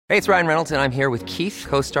Hey, it's Ryan Reynolds, and I'm here with Keith,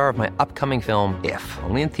 co-star of my upcoming film, If,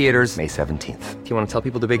 only in theaters May 17th. Do you want to tell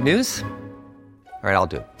people the big news? All right, I'll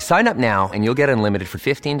do it. Sign up now and you'll get unlimited for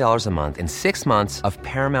 $15 a month and 6 months of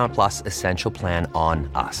Paramount Plus Essential Plan on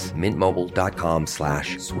us.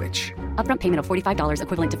 MintMobile.com/switch. Upfront payment of $45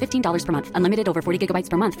 equivalent to $15 per month. Unlimited over 40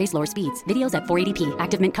 gigabytes per month. Face lower speeds. Videos at 480p.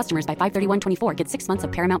 Active Mint customers by 531.24 get 6 months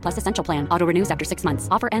of Paramount Plus Essential Plan. Auto renews after 6 months.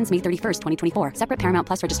 Offer ends May 31st, 2024. Separate Paramount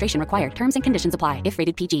Plus registration required. Terms and conditions apply if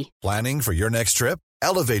rated PG. Planning for your next trip?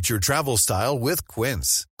 Elevate your travel style with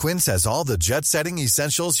Quince. Quince has all the jet-setting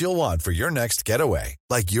essentials you'll want for your next getaway,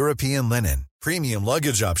 like European linen, premium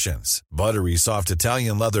luggage options, buttery soft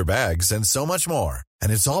Italian leather bags, and so much more.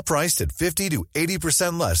 And it's all priced at 50 to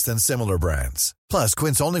 80% less than similar brands. Plus,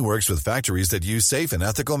 Quince only works with factories that use safe and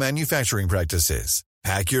ethical manufacturing practices.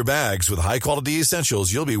 Pack your bags with high-quality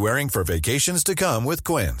essentials you'll be wearing for vacations to come with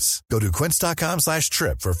Quince. Go to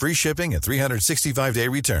quince.com/trip for free shipping and 365-day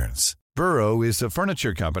returns. Burrow is a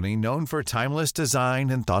furniture company known for timeless design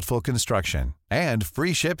and thoughtful construction, and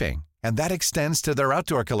free shipping, and that extends to their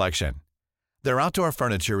outdoor collection. Their outdoor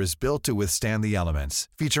furniture is built to withstand the elements,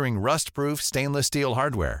 featuring rust-proof stainless steel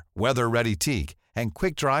hardware, weather-ready teak, and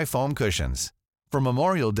quick-dry foam cushions. For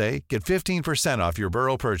Memorial Day, get 15% off your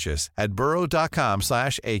Burrow purchase at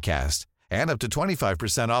burrow.com/ACAST, and up to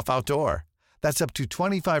 25% off outdoor. That's up to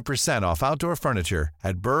 25% off outdoor furniture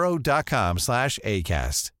at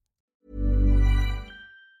burrow.com/ACAST.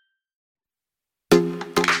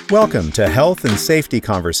 Welcome to Health and Safety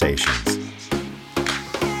Conversations.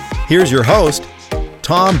 Here's your host,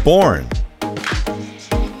 Tom Bourne.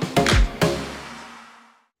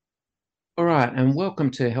 All right, and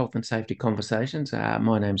welcome to Health and Safety Conversations.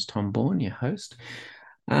 My name's Tom Bourne, your host.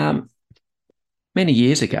 Many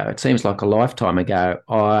years ago, it seems like a lifetime ago,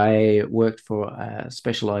 I worked for a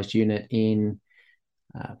specialised unit in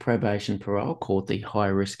probation parole called the High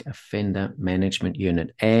Risk Offender Management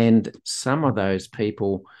Unit. And some of those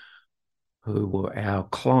people who were our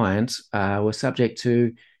clients were subject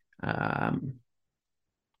to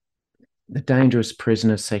the Dangerous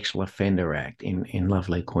Prisoner Sexual Offender Act in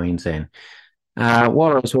lovely Queensland.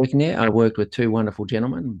 While I was working there, I worked with two wonderful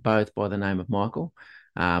gentlemen, both by the name of Michael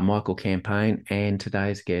Campaign, and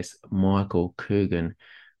today's guest, Michael Coogan.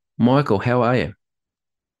 Michael, how are you?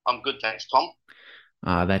 I'm good, thanks, Tom.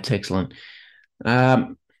 That's excellent.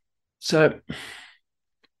 So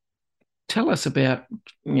tell us about,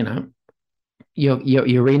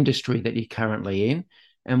 your industry that you're currently in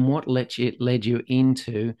and what led you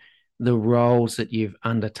into the roles that you've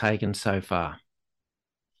undertaken so far.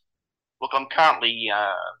 Look, I'm currently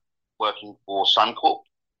working for Suncorp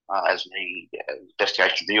as the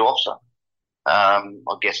investigation review officer. I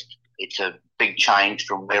guess it's a big change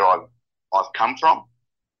from where I've come from.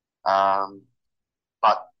 But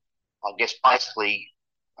I guess basically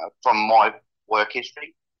from my work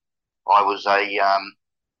history, I was a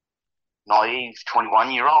naive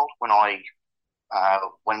 21-year-old when I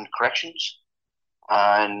went into corrections,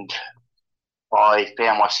 and I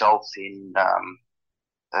found myself in a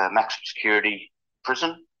maximum security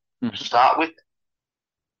prison to start with.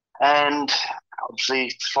 And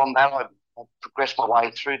obviously from that, I progressed my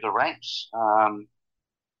way through the ranks to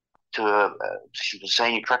a position of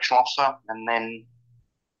senior correctional officer, and then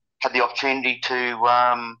had the opportunity to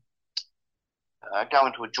go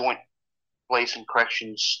into a joint police and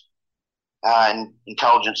corrections and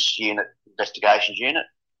intelligence unit, investigations unit.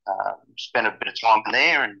 Spent a bit of time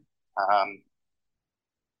there and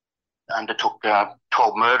undertook 12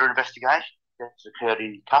 murder investigations that occurred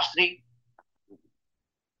in custody.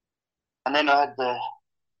 And then I had the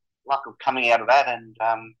luck of coming out of that and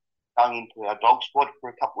going into our dog squad for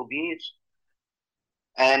a couple of years.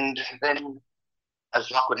 And then, as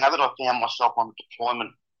luck would have it, I found myself on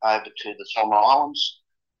deployment over to the Solomon Islands,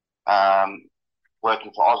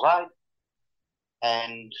 working for AusAid.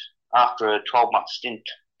 And after a 12-month stint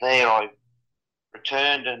there, I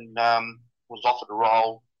returned and was offered a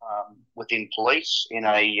role within police in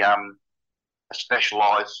a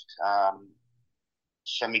specialised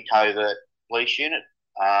semi-covert police unit.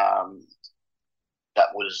 That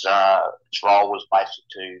was its role was basically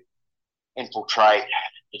to infiltrate,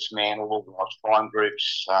 dismantle organised crime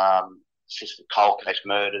groups, assist with cold case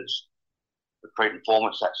murders, recruit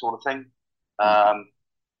informants, that sort of thing.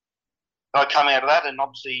 I come out of that and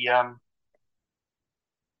obviously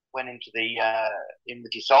went into the in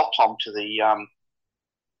with yourself, Tom, to the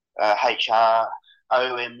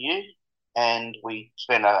HROMU, and we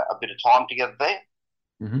spent a bit of time together there.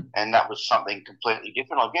 Mm-hmm. And that was something completely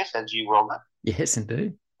different, I guess, as you well know. Yes,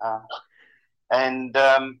 indeed.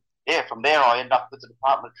 From there I ended up with the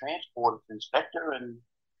Department of Transport as inspector, and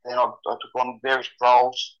then I took on various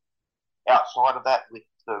roles outside of that with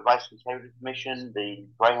the Race Integrity Commission, the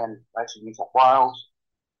Greyhound Racing New South Wales,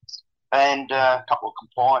 and a couple of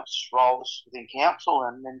compliance roles within council,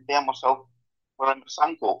 and then found myself running the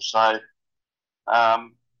Suncorp. So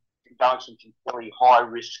going from some fairly high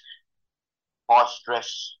risk, high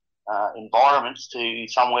stress environments to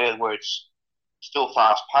somewhere where it's still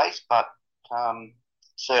fast paced, but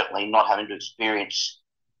certainly not having to experience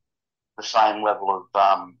the same level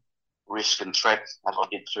of risk and threat as I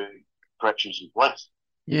did through corrections and police.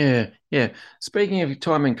 Yeah. Speaking of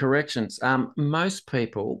time in corrections, most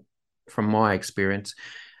people, from my experience,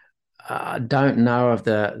 don't know of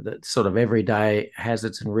the sort of everyday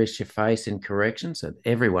hazards and risks you face in corrections that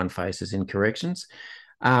everyone faces in corrections.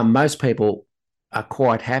 Most people are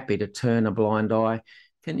quite happy to turn a blind eye.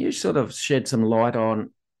 Can you sort of shed some light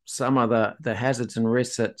on some of the hazards and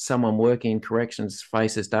risks that someone working in corrections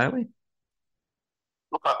faces daily?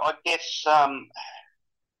 Look, I guess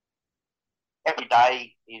every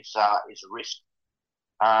day is a risk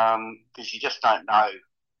because you just don't know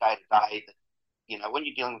day to day that, you know, when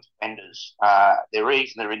you're dealing with offenders, the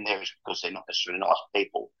reason they're in there is because they're not necessarily nice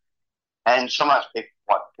people. And some of those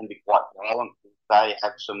people can be quite violent. They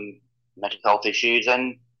have some mental health issues.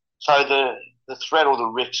 And so the threat or the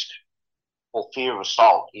risk or fear of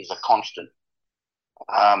assault is a constant.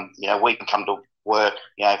 You know, we can come to work,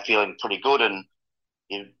 you know, feeling pretty good, and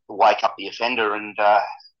you wake up the offender and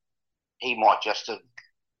he might just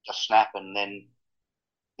snap, and then,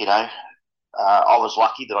 you know, I was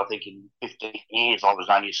lucky that I think in 15 years I was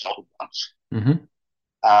only assaulted once. Mm-hmm.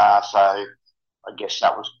 So I guess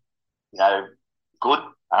that was, you know, good.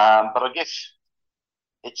 But I guess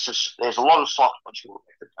it's just, there's a lot of psychological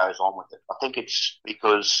effect that goes on with it. I think it's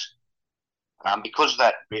because of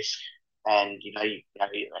that risk, and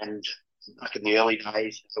and back in the early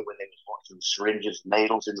days, when there was lots of syringes,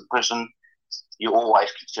 needles in the prison, you're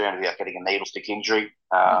always concerned about getting a needle stick injury.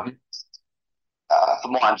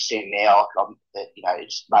 From my understanding now, that, you know,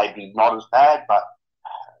 it's maybe not as bad, but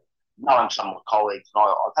knowing some of my colleagues, and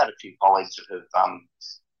I've had a few colleagues that have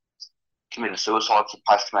committed suicide from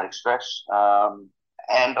post-traumatic stress,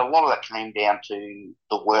 and a lot of that came down to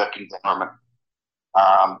the work environment,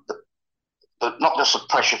 not just the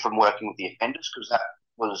pressure from working with the offenders, because that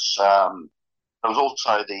was there was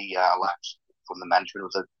also the lapse from the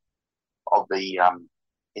management of the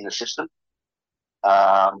in the system,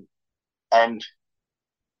 and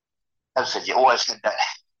as I said, you always had that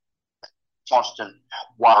constant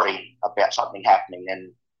worry about something happening,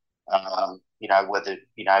 and you know, whether,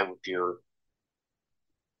 you know, if you're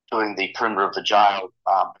doing the perimeter of the jail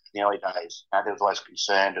in the early days, you know, there was always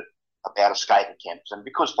concern about escape attempts, and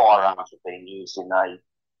because firearms have been used in a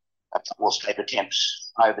couple of escape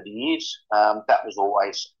attempts over the years, that was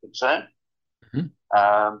always a concern.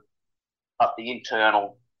 Mm-hmm. But the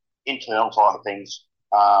internal side of things,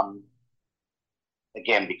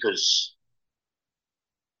 again, because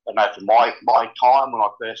I know from my time when I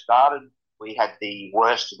first started, we had the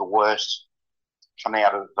worst of the worst come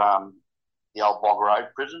out of the old Bog Road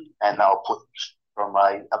prison, and they were put from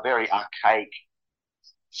a very archaic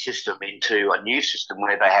system into a new system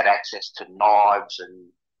where they had access to knives and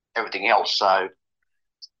everything else. So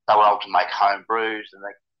they were able to make home brews, and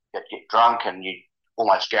they could get drunk, and you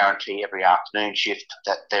almost guarantee every afternoon shift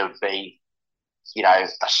that there would be, you know,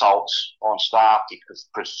 assaults on staff because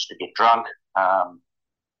prisoners could get drunk.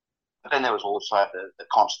 But then there was also the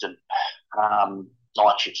constant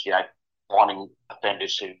night shifts, you know, finding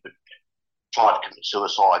offenders who would try to commit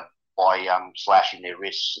suicide by slashing their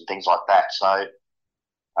wrists and things like that. So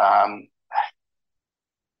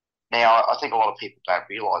now I think a lot of people don't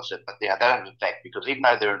realise it, but that has an effect, because even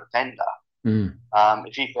though they're an offender,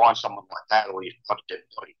 if you find someone like that, or you've got a dead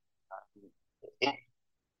body,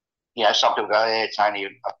 you know, some people go, yeah, it's only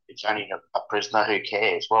a prisoner, who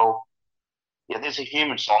cares? Well, yeah, there's a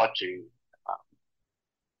human side to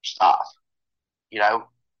staff. You know,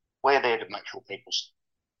 we're there to make sure people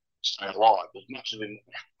stay alive. As much as we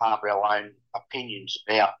harbour our own opinions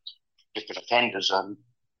about different offenders and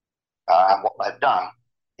what they've done, at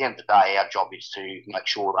the end of the day, our job is to make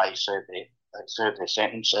sure they serve their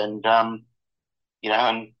sentence, and you know,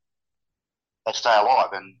 and they stay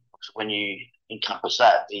alive. And when you encompass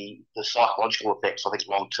that, the psychological effects, I think,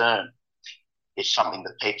 long term, is something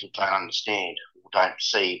that people don't understand or don't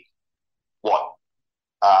see what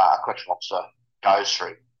a correctional officer goes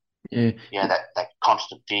through. Yeah. You know, that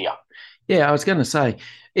constant fear. Yeah, I was going to say,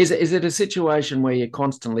 is it a situation where you're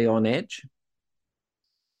constantly on edge?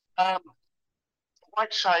 I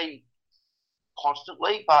won't say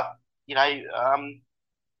constantly, but, you know,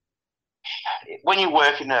 when you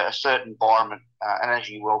work in a certain environment, and as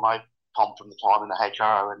you well know, Tom, from the time in the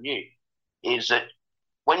HRO and you, is that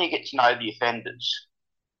when you get to know the offenders,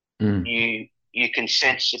 you can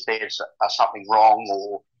sense if there's something wrong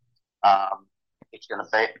or it's going to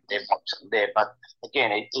be there's not something there. But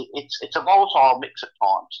again, it's a volatile mix at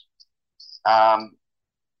times.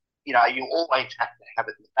 You always have to have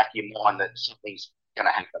it in the back of your mind that something's going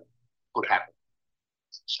to happen, could happen.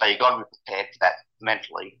 So you've got to be prepared for that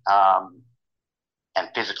mentally and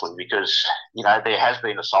physically, because there has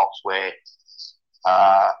been assaults where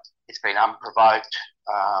it's been unprovoked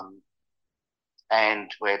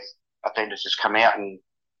and where offenders just come out and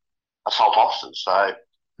assault officers. So,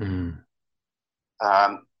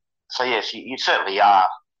 so yes, you certainly are.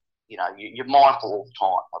 You're mindful all the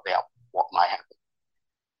time about what may happen.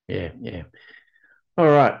 Yeah. All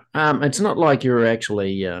right. It's not like you're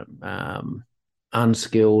actually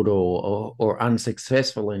unskilled or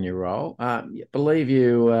unsuccessful in your role. I believe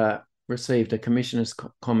you received a commissioner's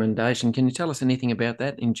commendation. Can you tell us anything about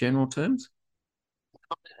that in general terms?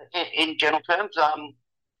 In general terms,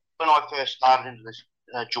 when I first started into this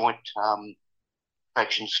joint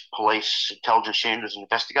corrections police intelligence unit as an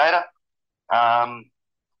investigator, I've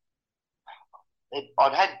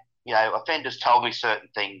had offenders tell me certain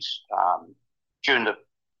things during the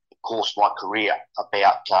course of my career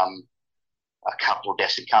about a couple of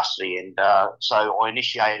deaths in custody, and so I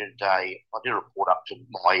initiated I did a report up to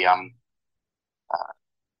my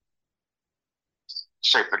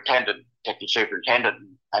deputy superintendent,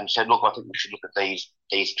 and said, look, I think we should look at these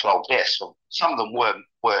 12 deaths. Well, some of them were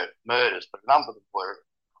murders, but a number of them were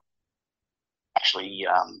actually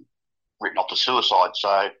written off to suicide.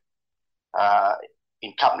 So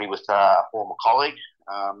in company with a former colleague,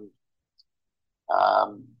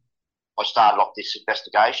 I started off this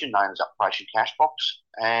investigation known as Operation Cashbox,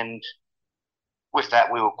 and with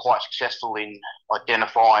that we were quite successful in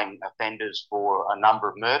identifying offenders for a number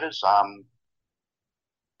of murders,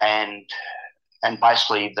 and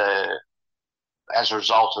basically as a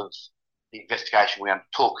result of the investigation we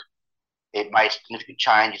undertook, it made significant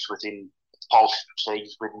changes within policy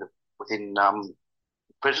procedures within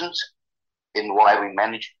prisons, in the way we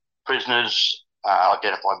manage prisoners,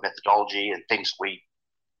 identify methodology and things we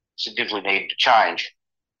significantly needed to change.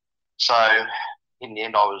 So in the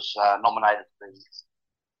end, I was nominated for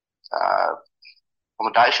the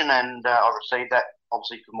commendation, and I received that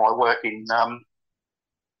obviously for my work in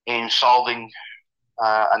solving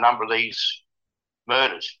a number of these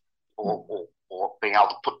murders, or being able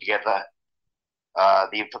to put together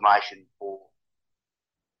the information for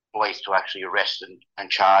police to actually arrest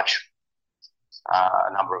and charge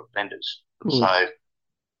a number of offenders. Cool. So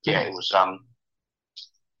yeah, it was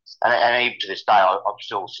and even to this day, I'm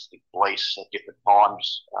still assisting police at different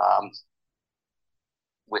times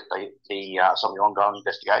with some of the ongoing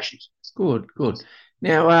investigations. Good.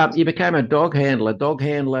 Now, you became a dog handler. Dog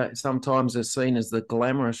handler sometimes is seen as the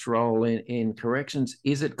glamorous role in corrections.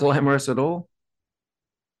 Is it glamorous at all?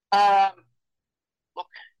 Look,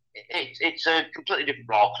 it's a completely different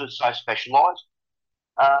role because it's so specialised.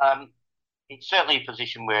 It's certainly a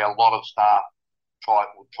position where a lot of staff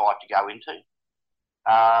would try to go into.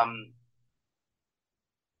 I'd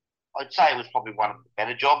say it was probably one of the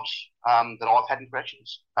better jobs that I've had in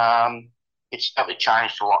corrections. It's certainly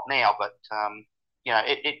changed a lot now, but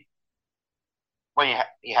when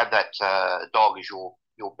you have that dog as your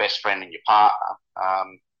best friend and your partner,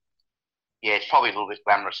 it's probably a little bit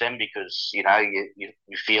glamorous then, because you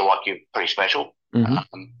feel like you're pretty special.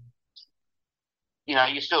 Mm-hmm.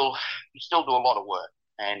 You still do a lot of work,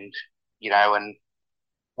 and and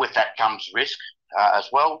with that comes risk as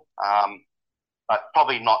well, but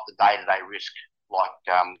probably not the day-to-day risk like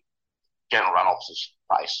general run officers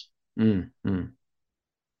face. Mm-hmm.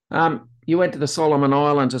 You went to the Solomon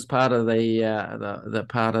Islands as part of the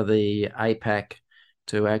part of the APAC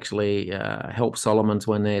to actually help Solomons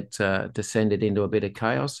when it descended into a bit of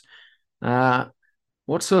chaos.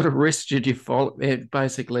 What sort of risks did you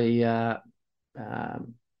basically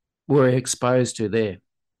were exposed to there?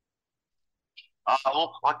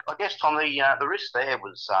 Look, I guess, Tom, the risk there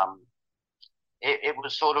was it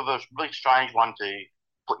was sort of a really strange one to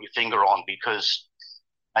put your finger on, because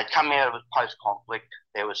they'd come out of a post-conflict.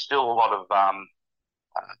 There was still a lot of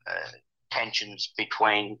tensions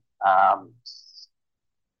between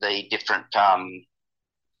the different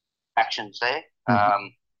factions there. Mm-hmm.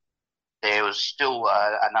 There was still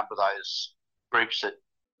a number of those groups that...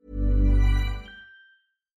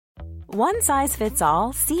 One size fits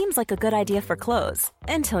all seems like a good idea for clothes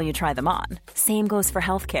until you try them on. Same goes for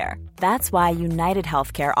healthcare. That's why United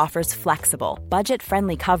Healthcare offers flexible,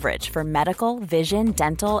 budget-friendly coverage for medical, vision,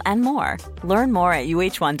 dental, and more. Learn more at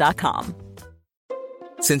uh1.com.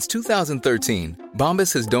 Since 2013,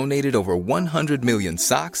 Bombas has donated over 100 million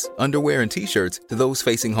socks, underwear, and T-shirts to those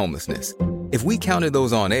facing homelessness. If we counted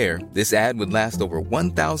those on air, this ad would last over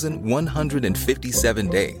 1,157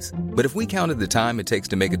 days. But if we counted the time it takes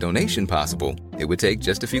to make a donation possible, it would take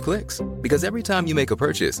just a few clicks. Because every time you make a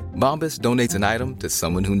purchase, Bombas donates an item to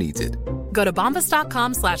someone who needs it. Go to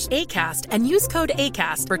bombas.com/ACAST and use code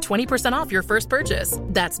ACAST for 20% off your first purchase.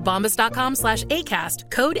 That's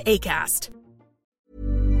bombas.com/ACAST, code ACAST.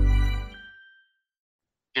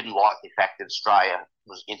 Didn't like the fact that Australia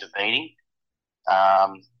was intervening.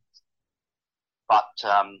 That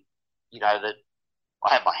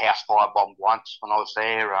I had my house firebombed once when I was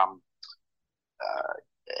there.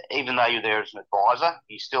 Even though you're there as an advisor,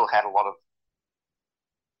 you still had a lot of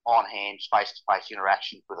on-hand, face-to-face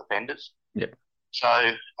interactions with offenders. Yep.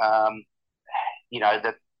 So,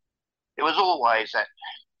 that there was always that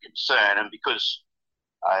concern, and because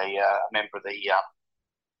a member of the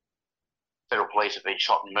Federal Police had been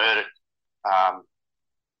shot and murdered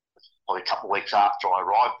probably a couple of weeks after I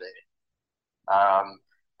arrived there,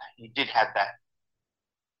 you did have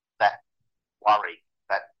that worry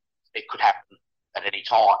that it could happen at any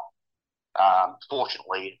time.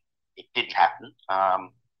 Fortunately, it didn't happen.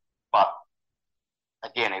 But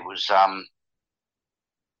again, it was the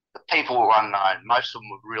people were unknown. Most of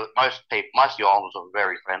them were most of the islanders were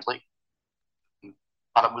very friendly,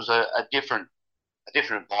 but it was a different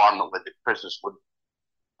environment where the prisoners would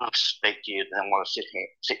speak to you and then want to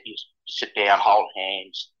sit down, hold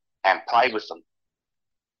hands, and play with them.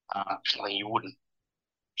 Something you wouldn't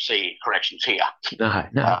see in corrections here. No,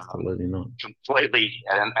 absolutely not. Completely,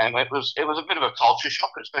 and it was a bit of a culture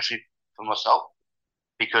shock, especially for myself,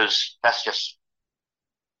 because that's just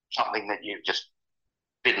something that you just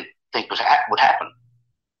didn't think would happen.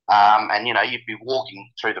 And you'd be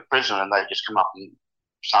walking through the prison and they'd just come up and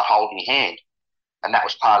start holding your hand, and that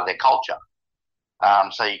was part of their culture.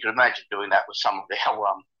 So you could imagine doing that with some of the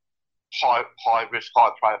high risk,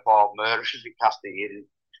 high profile murderers in custody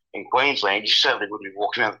in Queensland. You certainly wouldn't be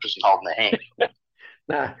walking around the prison holding their hand.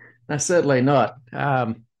 No, certainly not.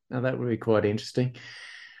 Now that would be quite interesting.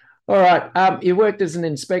 All right. You worked as an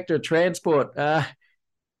inspector of transport.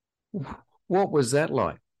 What was that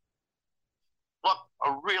like? Look,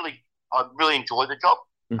 I really enjoyed the job.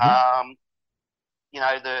 Mm-hmm.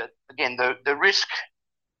 The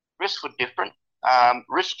risks were different.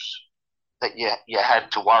 Risks that you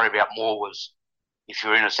had to worry about more was if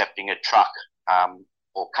you're intercepting a truck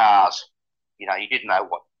or cars. You didn't know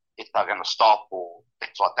if they were going to stop or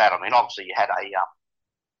things like that. I mean, obviously you had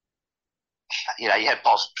you had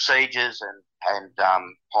policy procedures and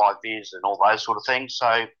high vis and all those sort of things.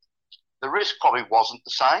 So the risk probably wasn't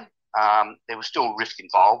the same. There was still risk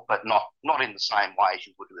involved, but not in the same way as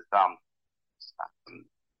you would with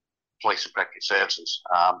police and protective services.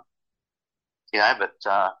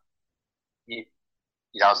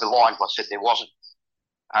 The lines, like I said, there wasn't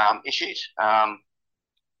issues.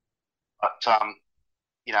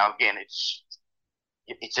 Again,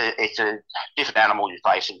 it's a different animal you're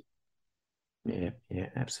facing. Yeah,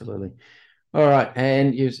 absolutely. All right,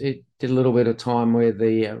 and you did a little bit of time with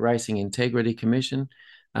the Racing Integrity Commission.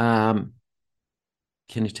 Can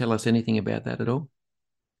you tell us anything about that at all?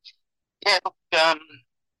 Yeah, look,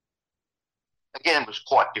 again, it was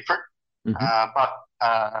quite different. Mm-hmm.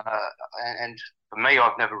 And for me,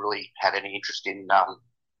 I've never really had any interest in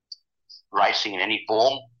racing in any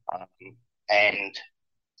form, and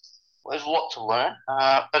there's a lot to learn.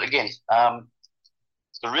 But again,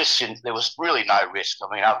 the risk, there was really no risk. I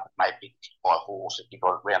mean, other than maybe by a horse if you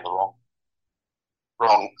got it around the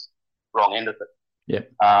wrong end of it.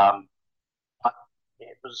 Yep.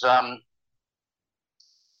 It was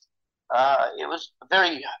a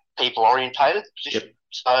very people orientated position. Yep.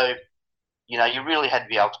 So, you really had to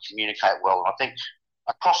be able to communicate well. And I think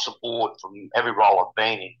across the board, from every role I've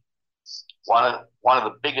been in, one of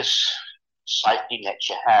the biggest safety nets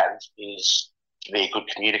you have is to be a good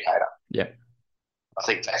communicator. Yeah. I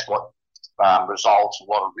think that's what resolves a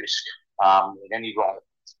lot of risk in any role.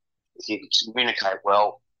 If you can communicate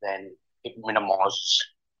well, then it minimises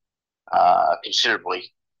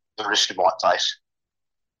considerably the risk you might face.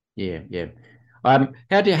 Yeah.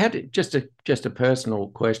 Just a personal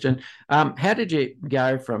question. How did you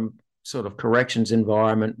go from sort of corrections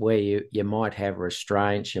environment where you might have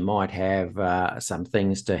restraints, you might have some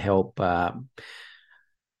things to help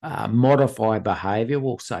modify behaviour,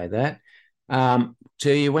 we'll say that,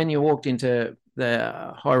 to you when you walked into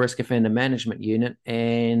the high risk offender management unit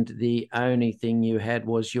and the only thing you had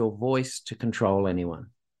was your voice to control anyone?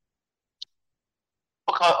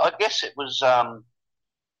 Look, I guess it was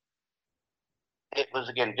it was,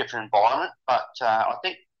 again, a different environment, but I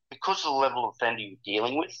think because of the level of offender you're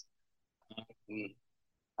dealing with,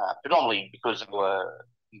 predominantly because they were,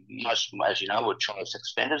 most of them, as you know, were child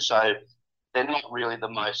sex offenders, so they're not really the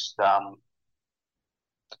most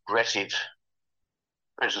aggressive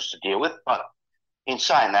prisoners to deal with. But in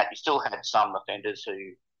saying that, you still had some offenders who,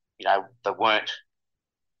 they weren't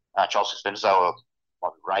child sex offenders, they were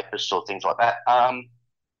like rapists or things like that.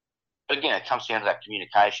 But again, it comes down to that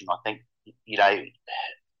communication. I think, you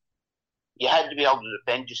had to be able to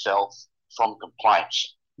defend yourself from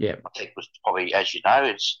complaints. Yeah. I think it was probably, as you know,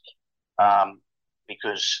 it's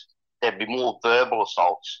because there'd be more verbal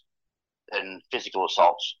assaults than physical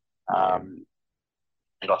assaults. And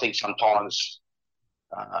I think sometimes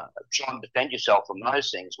trying to defend yourself from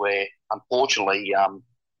those things, where unfortunately,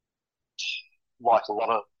 like a lot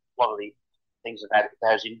of the things in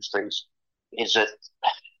those industries, is that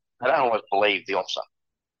they don't always believe the officer.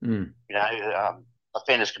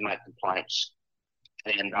 Offenders can make complaints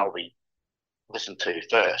and they'll be listened to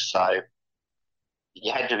first. So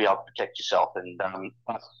you had to be able to protect yourself, and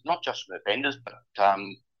not just from offenders, but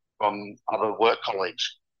from other work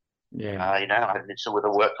colleagues. Yeah. I had an incident with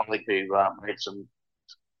a work colleague who made some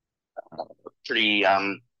pretty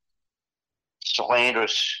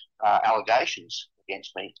slanderous allegations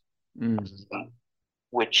against me,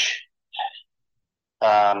 which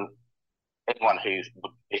anyone who,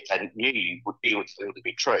 if they knew you, would feel to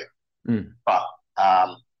be true. But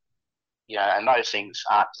and those things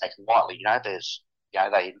aren't taken lightly. There's,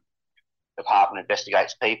 the department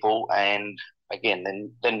investigates people, and again,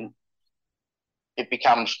 then it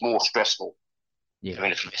becomes more stressful.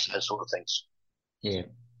 Having to face those sort of things. Yeah.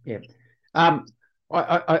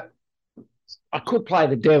 I could play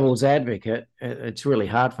the devil's advocate. It's really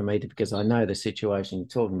hard for me because I know the situation you're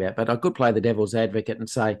talking about, but I could play the devil's advocate and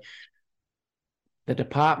say the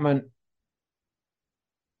department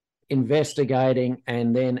investigating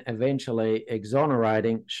and then eventually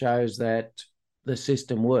exonerating shows that the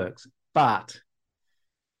system works. But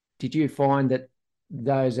did you find that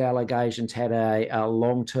those allegations had a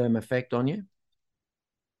long-term effect on you?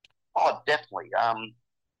 Oh, definitely. I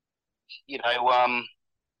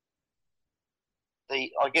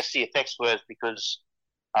guess the effects were because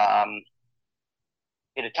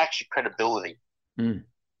it attacks your credibility,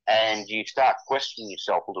 and you start questioning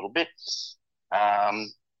yourself a little bit.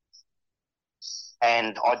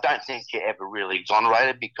 And I don't think you're ever really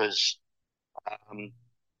exonerated, because I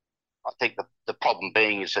think the problem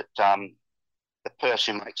being is that the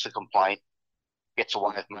person who makes the complaint gets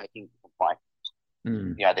away with making the complaint.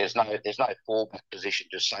 There's no fallback position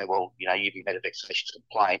to say, well, you've made a vexatious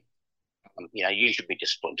complaint. You should be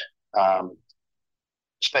disciplined,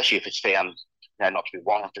 especially if it's found not to be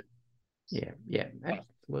warranted. Yeah,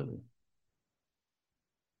 absolutely.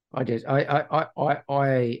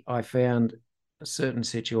 I found certain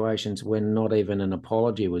situations when not even an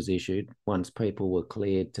apology was issued once people were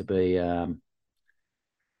cleared to be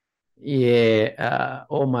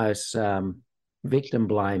almost victim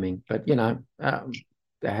blaming, but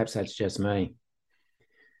perhaps that's just me.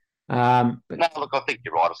 No, look, I think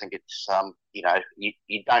you're right. I think it's you don't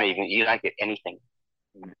get anything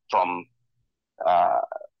from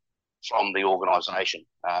the organisation.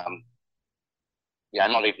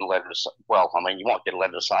 Not even a letter to say, well, I mean, you might get a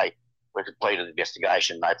letter to say we've completed the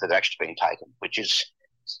investigation, no further action been taken, which is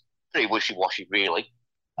pretty wishy-washy, really,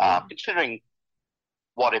 considering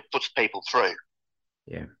what it puts people through.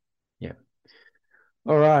 Yeah.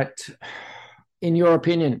 All right. In your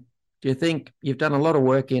opinion, do you think you've done a lot of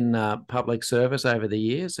work in public service over the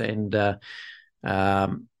years, and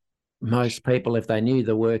most people, if they knew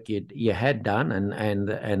the work you had done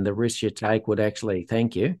and the risks you take, would actually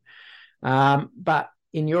thank you. But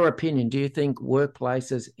in your opinion, do you think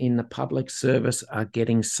workplaces in the public service are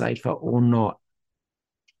getting safer or not?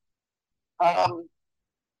 I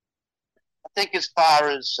think as far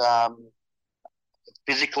as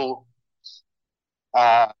physical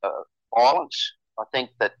violence, I think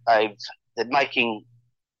that they're making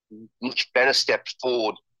much better steps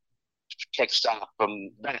forward to protect staff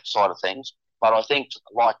from that side of things. But I think,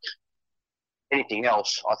 like anything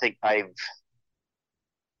else, I think they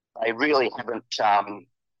really haven't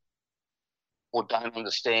or don't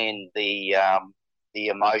understand the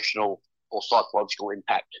emotional or psychological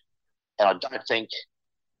impact. And I don't think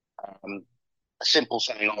a simple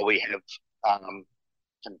saying, "Oh, we have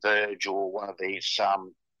Converge or one of these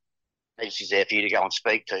agencies there for you to go and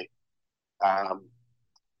speak to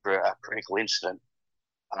for a critical incident."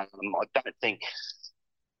 From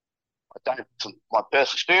my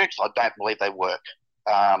personal experience, I don't believe they work.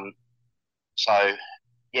 So,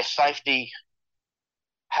 yes, safety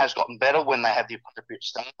has gotten better when they have the appropriate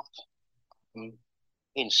staff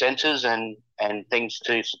in centres and things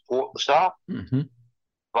to support the staff. Mm-hmm.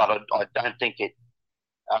 But I don't think it,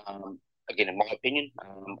 again, in my opinion,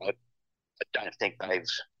 I don't think they've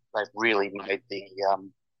really made the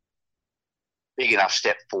big enough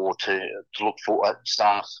step forward to look for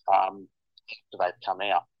staff after they've come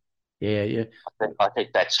out. Yeah. I think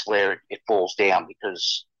that's where it falls down,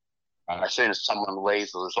 because as soon as someone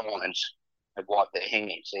leaves or resigns, they wipe their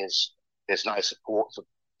hands. There's no support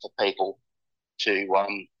for people to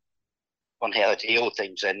on how to deal with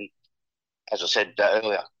things. And as I said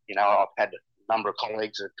earlier, I've had a number of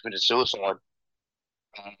colleagues that committed suicide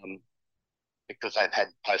because they've had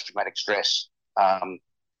post-traumatic stress. And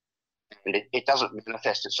it doesn't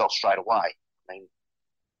manifest itself straight away. I mean,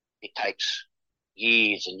 it takes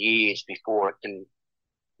years and years before it can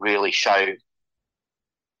really show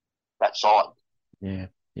that side. Yeah.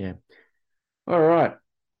 All right.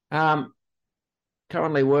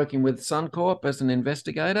 Currently working with Suncorp as an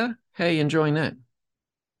investigator. How are you enjoying that?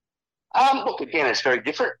 Look, again, it's very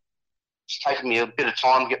different. It's taken me a bit of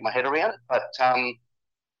time to get my head around it, but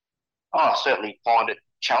I certainly find it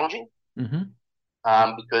challenging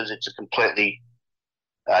because it's a completely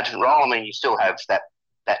different role. I mean, you still have that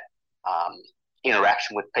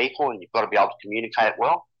interaction with people, and you've got to be able to communicate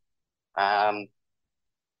well.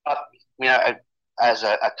 But as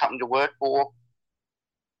a company to work for,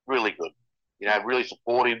 really good. Really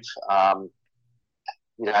supportive. I'll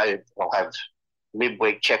have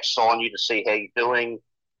midweek checks on you to see how you're doing.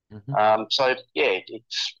 So yeah,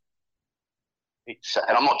 it's,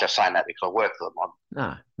 and I'm not just saying that because I work for them.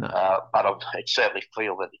 No. But I certainly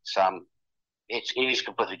feel that it is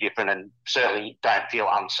completely different, and certainly don't feel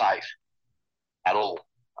unsafe at all,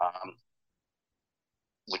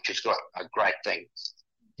 which is a great thing.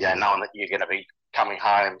 Knowing that you're going to be coming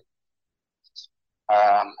home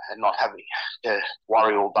and not having to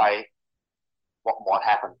worry all day what might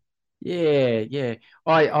happen. Yeah.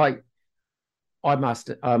 I must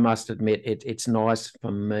admit it's nice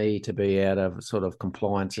for me to be out of sort of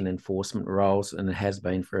compliance and enforcement roles, and it has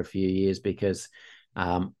been for a few years, because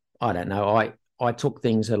I don't know, I took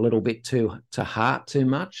things a little bit to heart too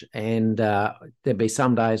much, and there'd be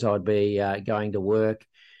some days I'd be going to work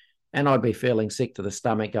and I'd be feeling sick to the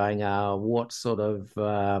stomach, going, what sort of,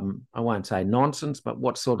 I won't say nonsense, but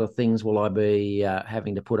what sort of things will I be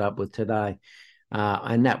having to put up with today?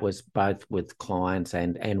 And that was both with clients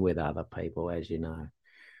and with other people, as you know.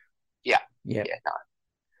 Yeah. No.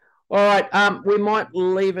 All right, we might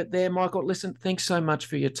leave it there, Michael. Listen, thanks so much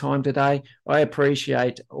for your time today. I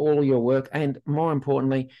appreciate all your work, and more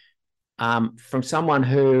importantly, from someone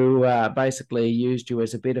who basically used you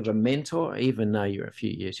as a bit of a mentor, even though you're a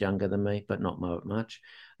few years younger than me, but not much.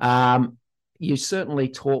 You certainly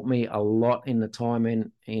taught me a lot in the time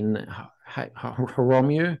in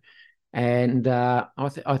Horomu. And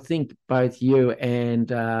I think both you and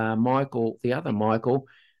Michael, the other Michael,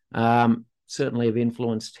 certainly have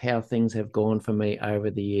influenced how things have gone for me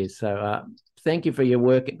over the years. So thank you for your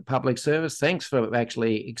work in public service. Thanks for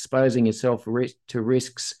actually exposing yourself to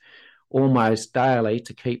risks almost daily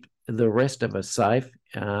to keep the rest of us safe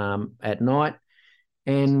at night.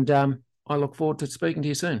 And I look forward to speaking to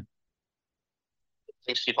you soon.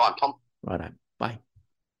 Thanks for your time, Tom. Righto. Bye.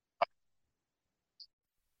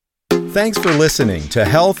 Thanks for listening to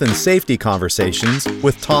Health and Safety Conversations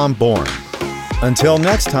with Tom Bourne. Until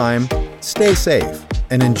next time, stay safe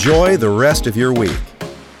and enjoy the rest of your week.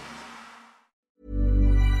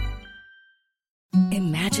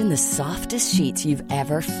 Imagine the softest sheets you've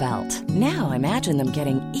ever felt. Now imagine them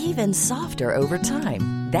getting even softer over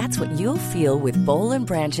time. That's what you'll feel with Boll &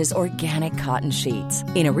 Branch's organic cotton sheets.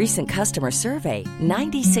 In a recent customer survey,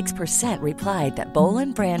 96% replied that Boll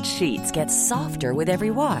 & Branch sheets get softer with every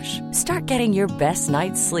wash. Start getting your best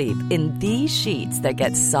night's sleep in these sheets that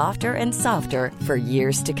get softer and softer for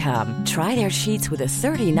years to come. Try their sheets with a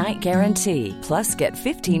 30-night guarantee. Plus, get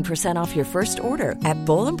 15% off your first order at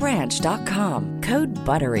bollandbranch.com. Code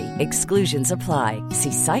BUTTERY. Exclusions apply.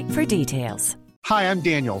 See site for details. Hi, I'm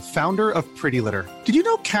Daniel, founder of Pretty Litter. Did you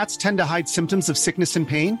know cats tend to hide symptoms of sickness and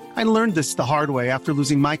pain? I learned this the hard way after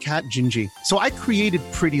losing my cat, Gingy. So I created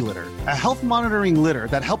Pretty Litter, a health monitoring litter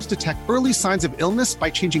that helps detect early signs of illness by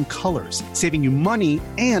changing colors, saving you money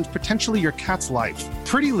and potentially your cat's life.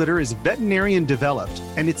 Pretty Litter is veterinarian developed,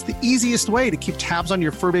 and it's the easiest way to keep tabs on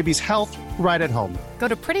your fur baby's health right at home. Go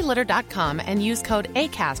to prettylitter.com and use code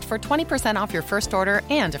ACAST for 20% off your first order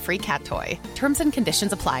and a free cat toy. Terms and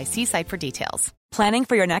conditions apply. See site for details. Planning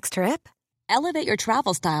for your next trip? Elevate your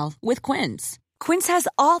travel style with Quince. Quince has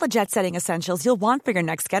all the jet-setting essentials you'll want for your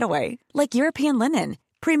next getaway, like European linen,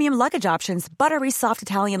 premium luggage options, buttery soft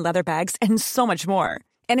Italian leather bags, and so much more.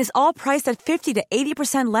 And is all priced at 50 to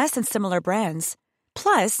 80% less than similar brands.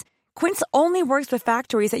 Plus, Quince only works with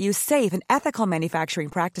factories that use safe and ethical manufacturing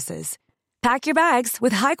practices. Pack your bags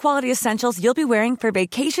with high-quality essentials you'll be wearing for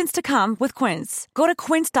vacations to come with Quince. Go to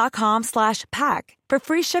quince.com/pack for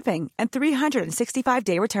free shipping and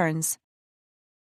 365-day returns.